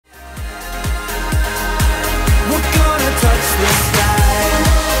the sky.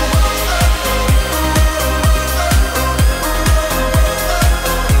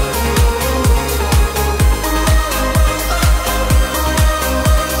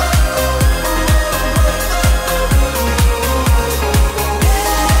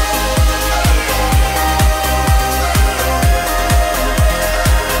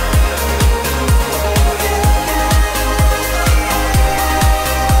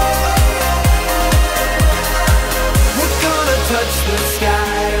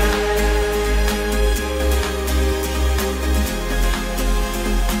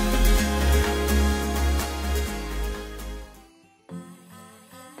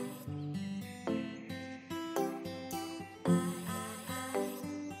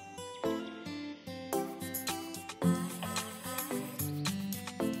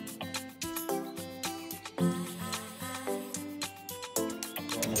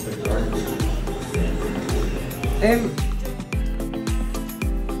 Yeah.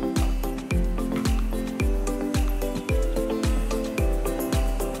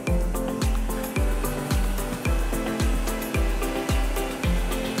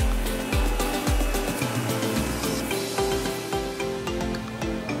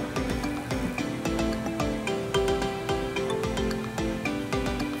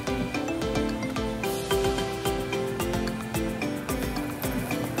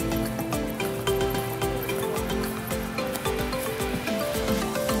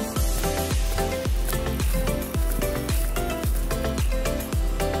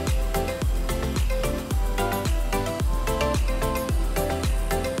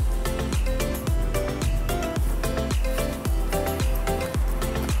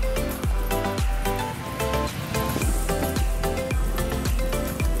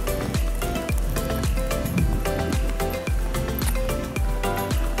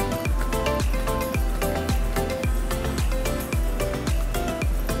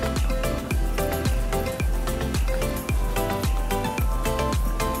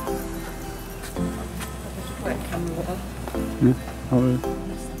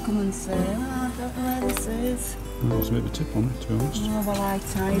 Come and say, oh, I don't know where this is. Well, there's a bit of a tip on it, to be honest. Oh, well, I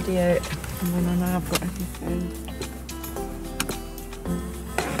tidy it, and then I know I've got everything.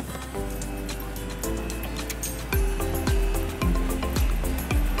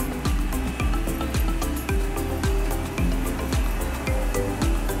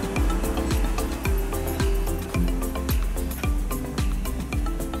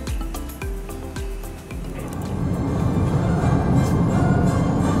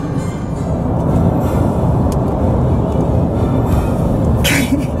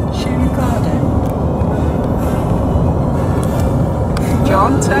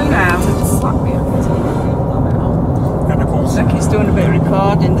 Turn around and slap me up. Look, he's doing a bit of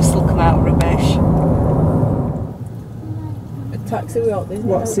recording, this will come out rubbish. A taxi wheel, isn't it?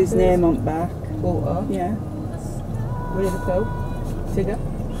 What's his name on back? Photo? Yeah. Where did it go? Figure?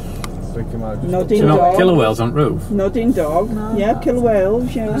 Do Nodding you know dog. killer whales on roof? Nodding dog. No. Yeah, killer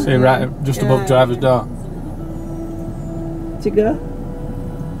whales, yeah. See, right just above driver's door. Tigger?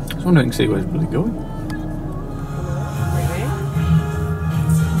 I was wondering to see where it's bloody going.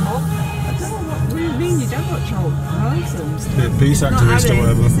 Peace activist or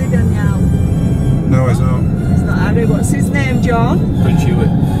whatever. No, it's not. It's not Harry. What's his name, John? Prince Hewitt.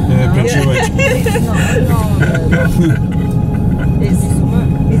 Yeah, Prince Hewitt. It's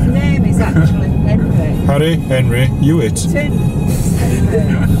not. His name is actually Henry. Henry Hewitt.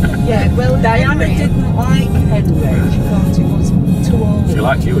 Yeah, well, Diana didn't like Henry. She thought he was too old. She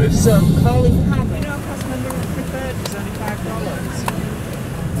liked Hewitt. So call him Harry. You know, because when they were prepared, it was only $5.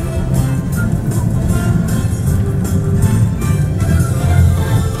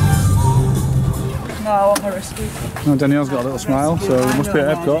 No, I want my rescue. Oh, Danielle's got a little smile, so it must be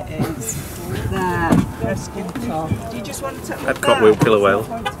at Epcot. There, rescue top. Do you just want to take Epcot will kill a whale.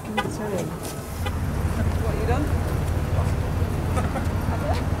 What you done?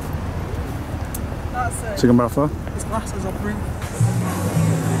 That's it. Chicken bath for? His glasses are blue.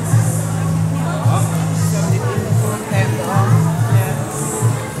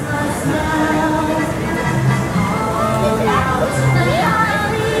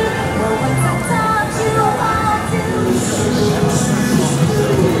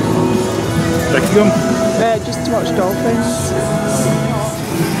 Just to watch dolphins.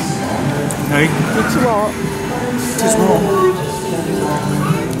 Hey? Good to what? Too small.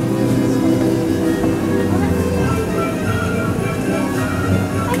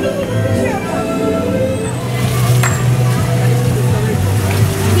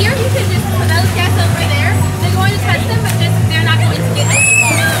 Here you can just put those guys over there. They're going to touch them, but they're not going to get in the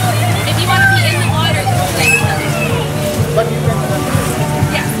water. If you want to be in the water, just stay with them.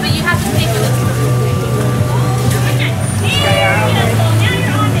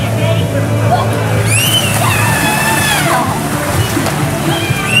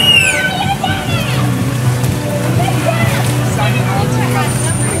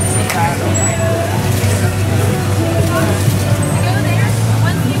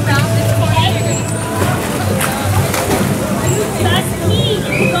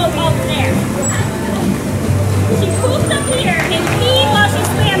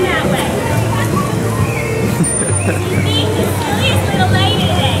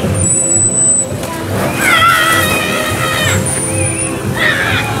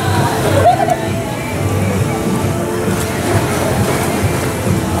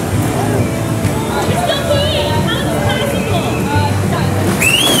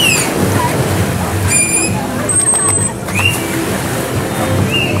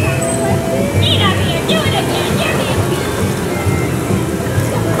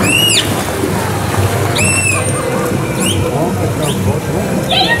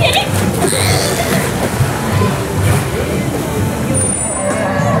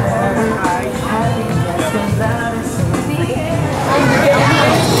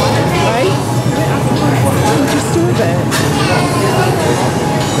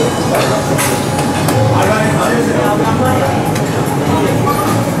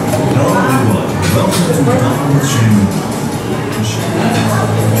 What's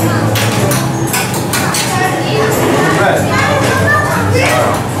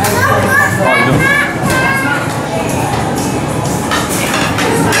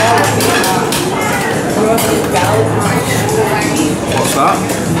that?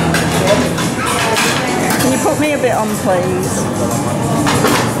 Can you put me a bit on, please?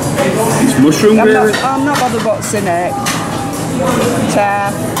 It's mushroom gravy. I'm not bothered what's in it.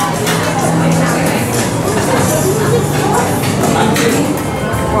 Chair.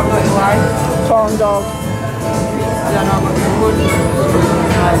 What do you like? Corn dog.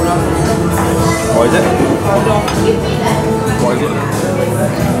 What is it? Corn dog. What is it?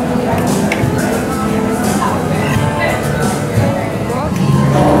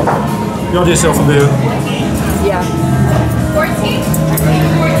 You order yourself a beer? Yeah. 14? 14.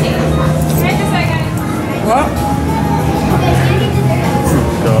 Right this second. What?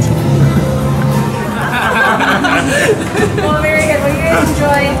 God. Well, very good. Well, you guys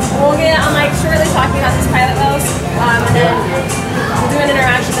enjoy. We'll get shortly talking about these pilot wells, and then we'll do an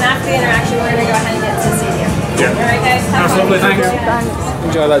interaction. And after the interaction, we're going to go ahead and get to the stadium. Yeah. All right, guys. Have That's fun. lovely, thanks. Thanks.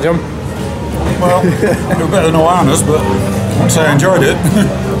 Enjoy that, John. Well, it was better than no harness, but I wouldn't say I enjoyed it.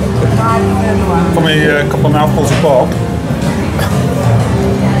 For me, a couple of mouthfuls of pork.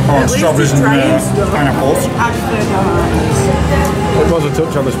 Oh, strawberries and pineapples. It was a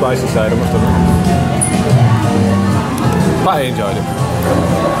touch on the spicy side, I must admit. But I enjoyed it.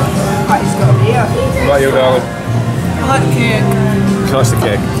 Patty's got a beer. What about you, darling? I like the cake. Nice the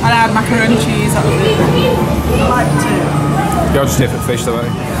cake. And I had macaroni cheese. That was it. I like it too. You're just sniff at fish, though, eh?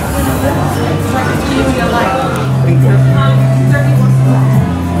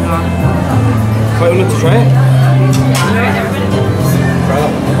 Quite willing to try it? Try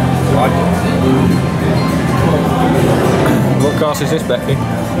that. I like it. What course is this, Becky?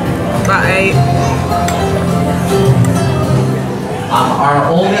 About 8. Our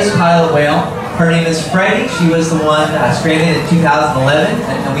oldest pilot whale, her name is Freddie. She was the one stranded in 2011.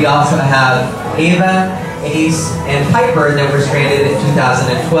 And we also have Ava, Ace, and Piper that were stranded in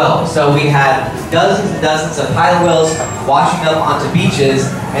 2012. So we had dozens and dozens of pilot whales washing up onto beaches,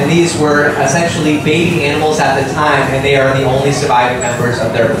 and these were essentially baby animals at the time, and they are the only surviving members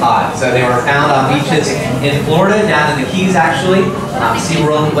of their pod. So they were found on beaches in Florida, down in the Keys actually.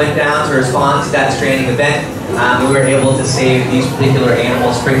 SeaWorld went down to respond to that stranding event. We were able to save these particular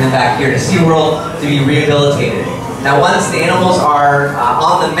animals, bring them back here to SeaWorld to be rehabilitated. Now once the animals are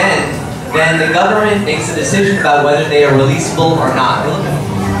on the mend, then the government makes a decision about whether they are releasable or not.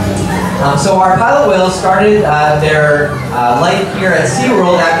 So our pilot whales started their life here at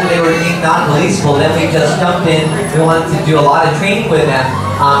SeaWorld after they were deemed non-releasable. Then we just jumped in. We wanted to do a lot of training with them.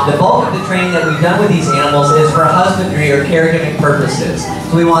 The bulk of the training that we've done with these animals is for husbandry or caregiving purposes.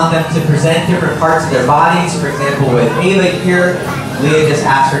 So we want them to present different parts of their bodies. For example, with Ava here, Leah just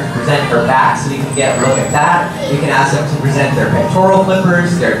asked her to present her back so we can get a look at that. We can ask them to present their pectoral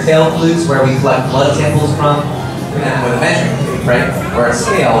flippers, their tail flutes where we collect blood samples from. With a measuring tape, right, or a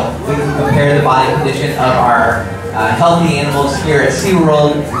scale, we can compare the body condition of our healthy animals here at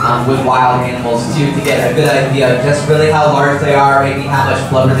SeaWorld with wild animals too, to get a good idea of just really how large they are, maybe how much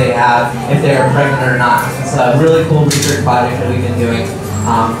blubber they have, if they're pregnant or not. It's a really cool research project that we've been doing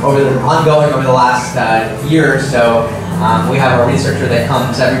ongoing over the last year or so. We have a researcher that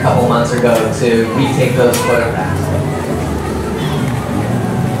comes every couple months or go to retake those photographs.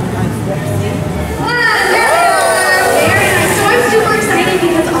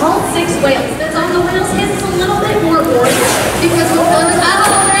 Because all 6 whales that's on the whale's head is a little bit more orange because we're on the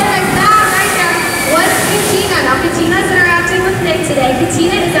like that right there. What's Katina? Now Katina's interacting with Nick today.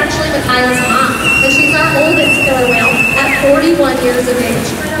 Katina is actually Michaela's mom, and she's our oldest killer whale at 41 years of age.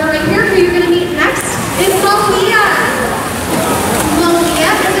 Now right here, who you're going to meet next is Malia.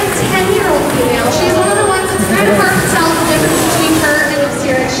 Malia is a 10-year-old female. She's one of the ones that's kind of hard to tell the difference between her and us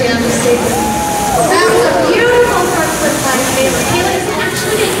here at Shamu Stadium. That was a beautiful front flip by Kayla. Kayla is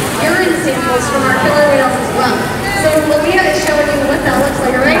actually getting urine samples from our killer whales as well. So Malia is showing you what that looks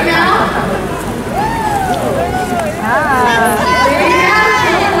like right now. There you go,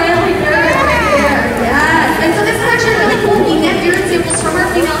 killer whale urine right there. Yes. And so this is actually really cool. We get urine samples from our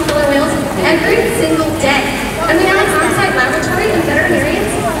female killer whales every single day. And we have an on-site laboratory and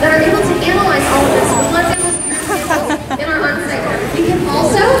veterinarians that are able to analyze all of this with blood samples and urine samples in our on-site lab. We can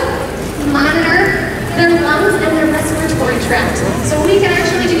also monitor their lungs and their respiratory tract. So we can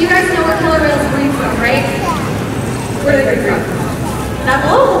actually do, you guys know where killer whales breathe from, right? Where do they breathe from? That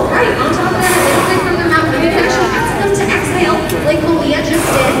blowhole, right, on top of that, they breathe from their mouth. We can actually ask them to exhale, like Malia just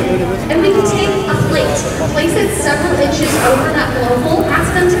did. And we can take a plate, place it several inches over that blowhole,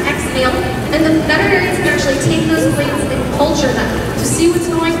 ask them to exhale, and the veterinarians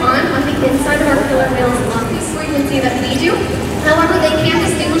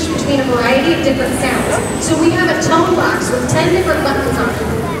different sounds. So we have a tone box with 10 different buttons on it.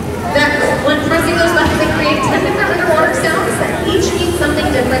 That when pressing those buttons, they create 10 different underwater sounds that each mean something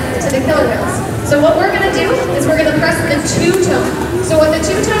different to the killer whales. So what we're going to do is we're going to press the two-tone. So what the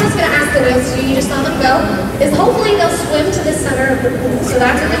two-tone is going to ask the whales to do, you just let them go, is hopefully they'll swim to the center of the pool. So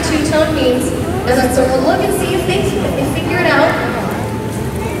that's what the two-tone means. And then so we'll look and see if they figure it out.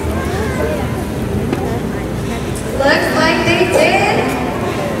 Looks like they did.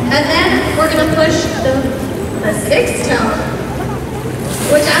 And then we're going to push the sixth tone,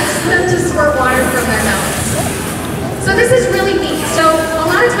 which asks them to squirt water from their mouths. So this is really neat. So a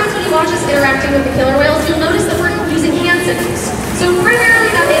lot of times when you watch us interacting with the killer whales, you'll notice that we're using hand signals. So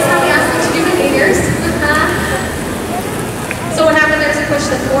primarily that is how we ask them to do behaviors. So what happened there is we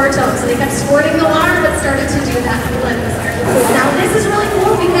pushed the four tones. So they kept squirting the water, but started to do that when it was there. Now this is really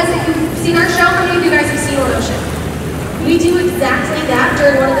cool because if you've seen our show, how many of you guys have seen Ocean? We do exactly that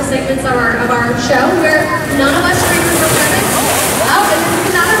during one of the segments of our show where none of us streamers were present. Oh, this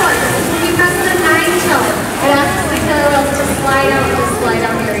is another one. This will be pressing a 9 tone. It asks the killer whales to slide out in the slide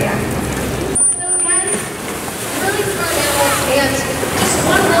out area. So again, really smart animals and just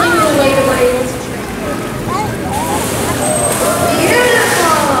one really cool way that we're able to train.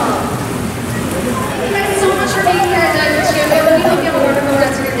 Beautiful! Thank you guys so much for being here at Dine with Shamu. We hope you have a wonderful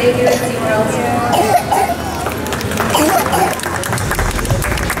rest of your day here at SeaWorld.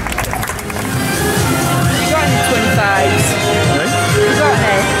 25s. You got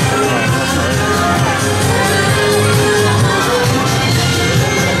any?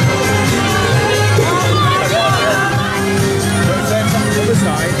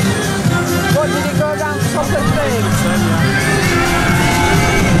 What, did it go around the top of the thing?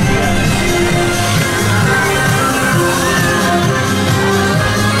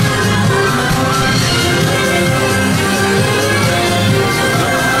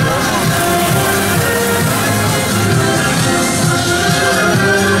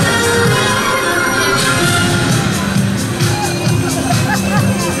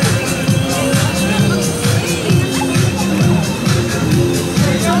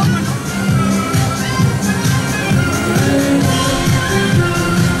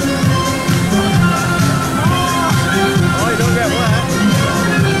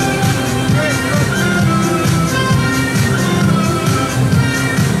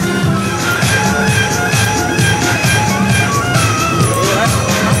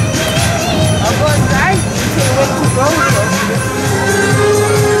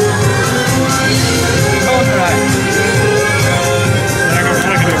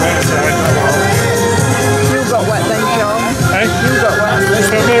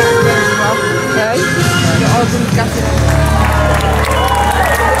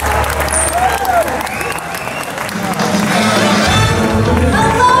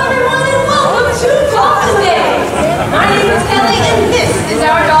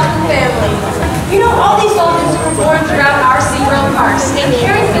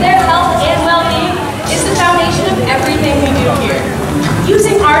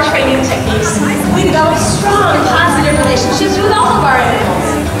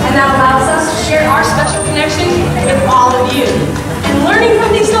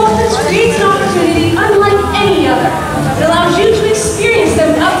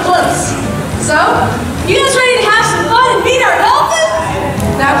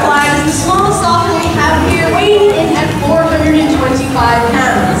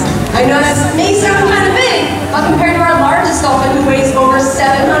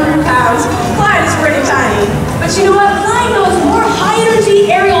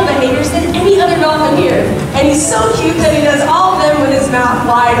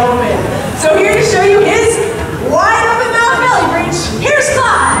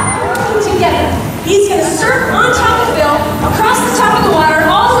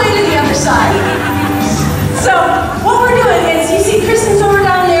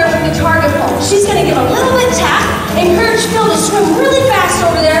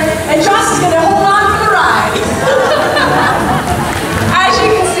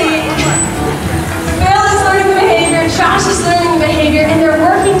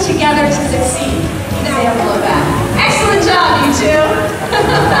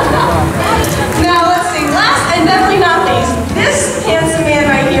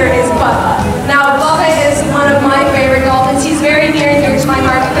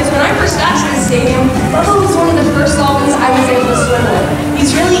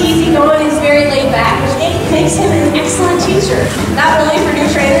 Not only for new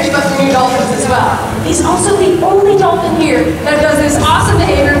trainers, but for new dolphins as well. He's also the only dolphin here that does this awesome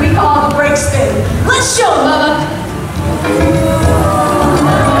behavior we call the break spin. Let's show him, Bubba.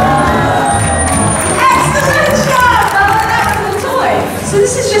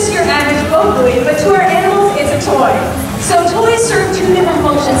 this is just your average boat buoy, but to our animals, it's a toy. So toys serve two different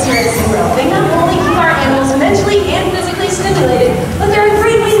functions here at SeaWorld. They not only keep our animals mentally and physically stimulated, but they're a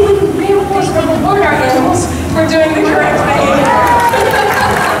great way we can reinforce or reward our animals for doing the correct behavior.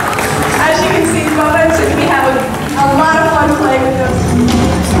 As you can see, Bubba and Tiffany have a lot of fun playing with them.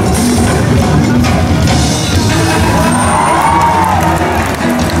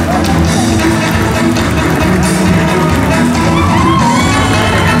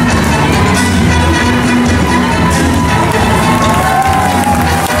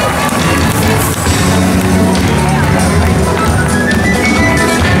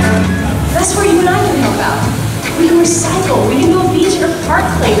 That's where you and I can help out. We can recycle, we can do a beach or park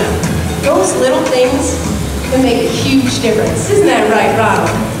cleanup. Those little things can make a huge difference. Isn't that right, Ronald?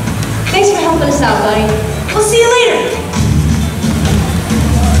 Thanks for helping us out, buddy. We'll see you later.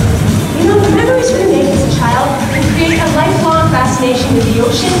 You know, the memories we make as a child can create a lifelong fascination with the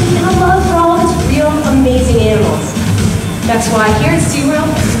ocean and a love for all of its real, amazing animals. That's why here at SeaWorld,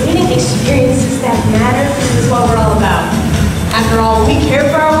 creating experiences that matter is what we're all about. After all, when we care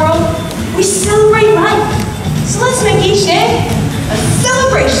for our world, we celebrate life. So let's make each day a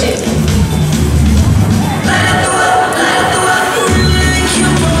celebration.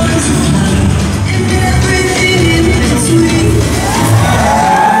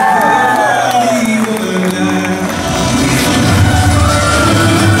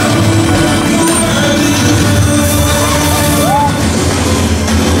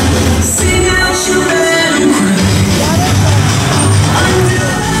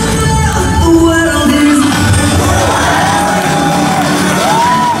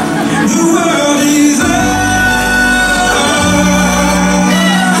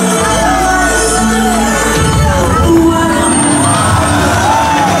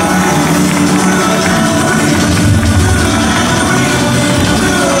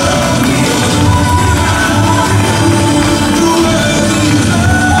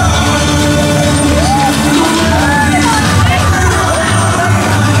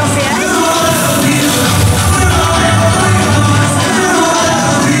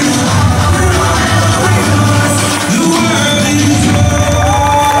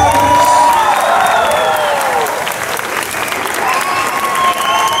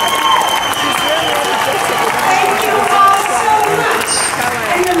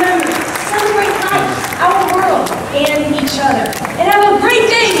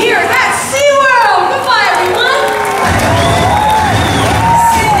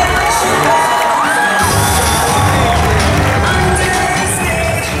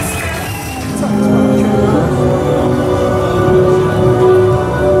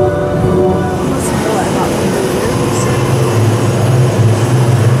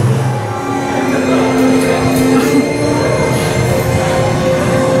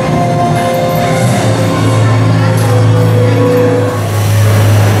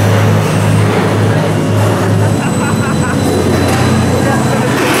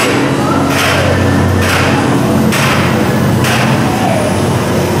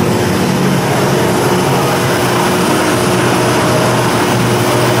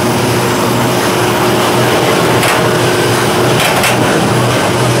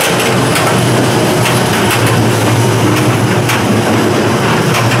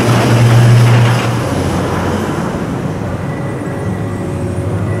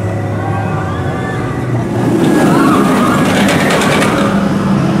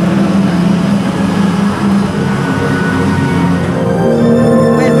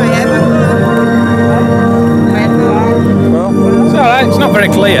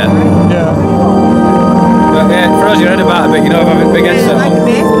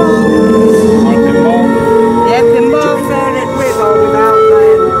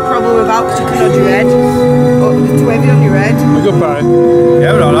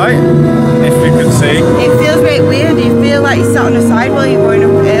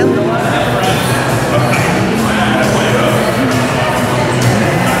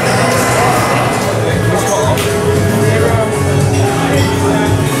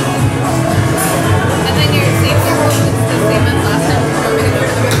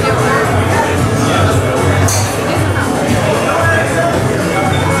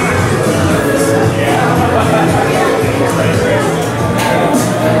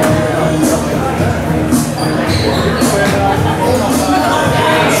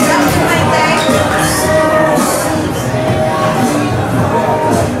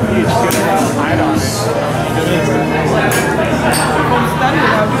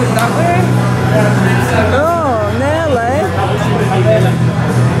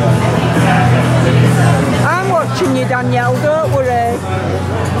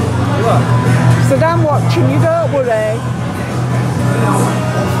 Said I'm watching you, don't worry.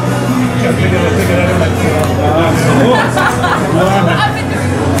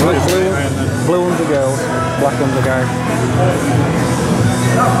 Blue one's the girls, black one's the guy.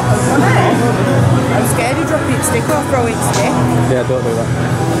 I'm scared you drop it stick or throw it stick. Yeah, don't do that.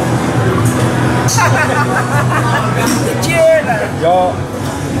 You're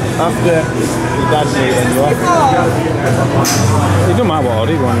after your dad's knee, then you're it doesn't matter what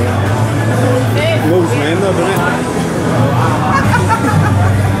order you want. Moves me in though, doesn't it?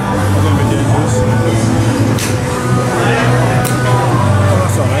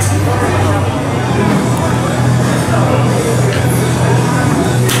 That's alright.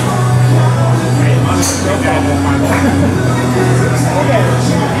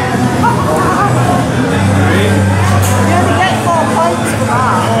 You only get 4 points for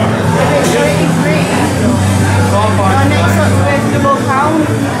that. If it's really green, your next one's worth double count.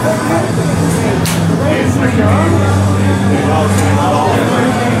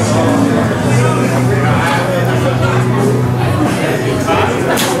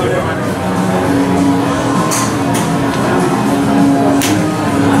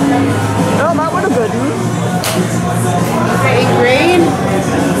 Oh, that would have good one. Pretty green.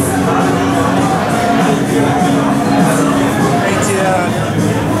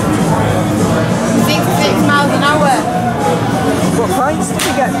 66 miles an hour. What points did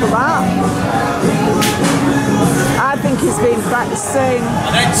he get for that? I think he's been practicing.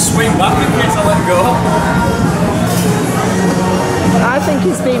 I need to swing back in case I let go. I think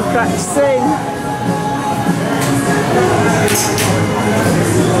he's been practicing.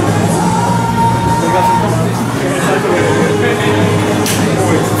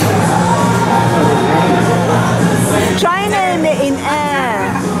 Try and aim it in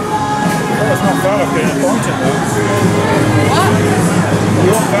air. That's not bad of getting pointed though. What?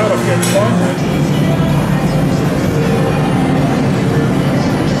 You want bad of getting pointed.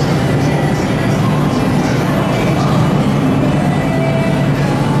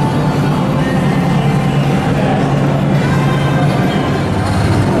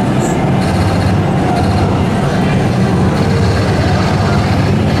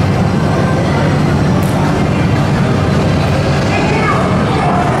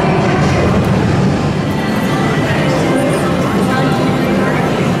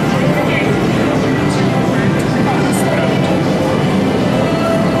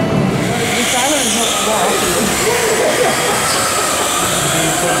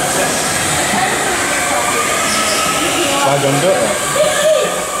 I don't do it.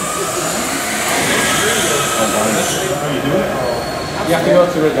 You have to go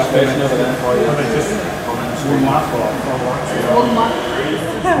to the station over there for you.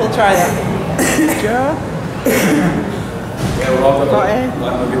 We'll try that. Joe? Yeah, we're all got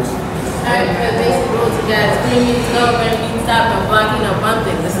nuggets. Alright, for the basic rules, you guys, green means go, red means stop, and blocking or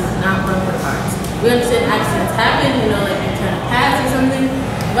bumping. This is not bumper cars. We understand accidents happen, you know, like you turn a pass or something,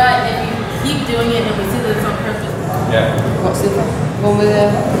 but if you keep doing it and we see that it's on purpose. Yeah. What's the one with the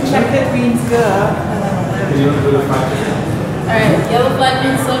check that means go? Alright, yellow flag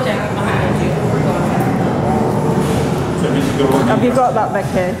means slow down behind you. Have you got that,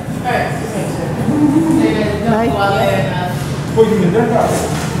 Becky? Alright. Don't go out there and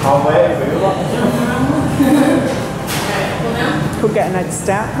I'll wait for you. Could get an head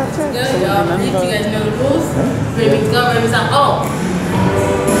start, that's it. good, So we y'all. You remember. guys know the rules. Green means go, red means stop. Oh!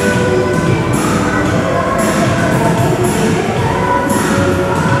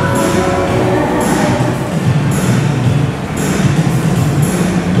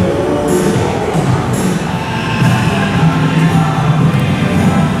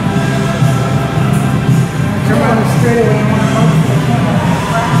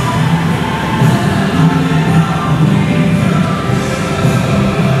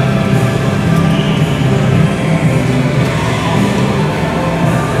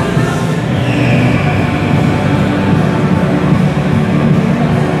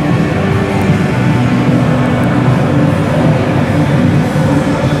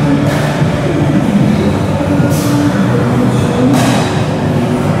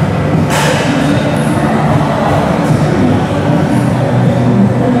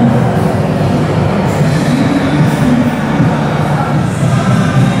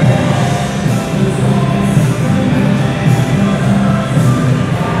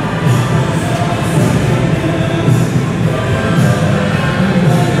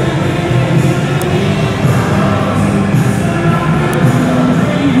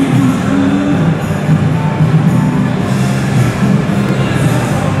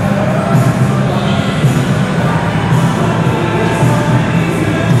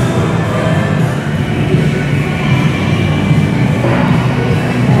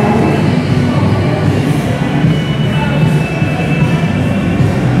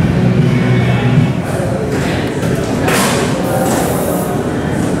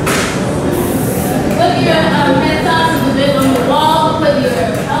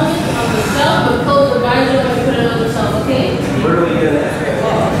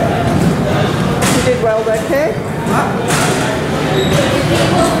 okay?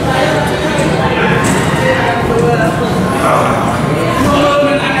 Oh.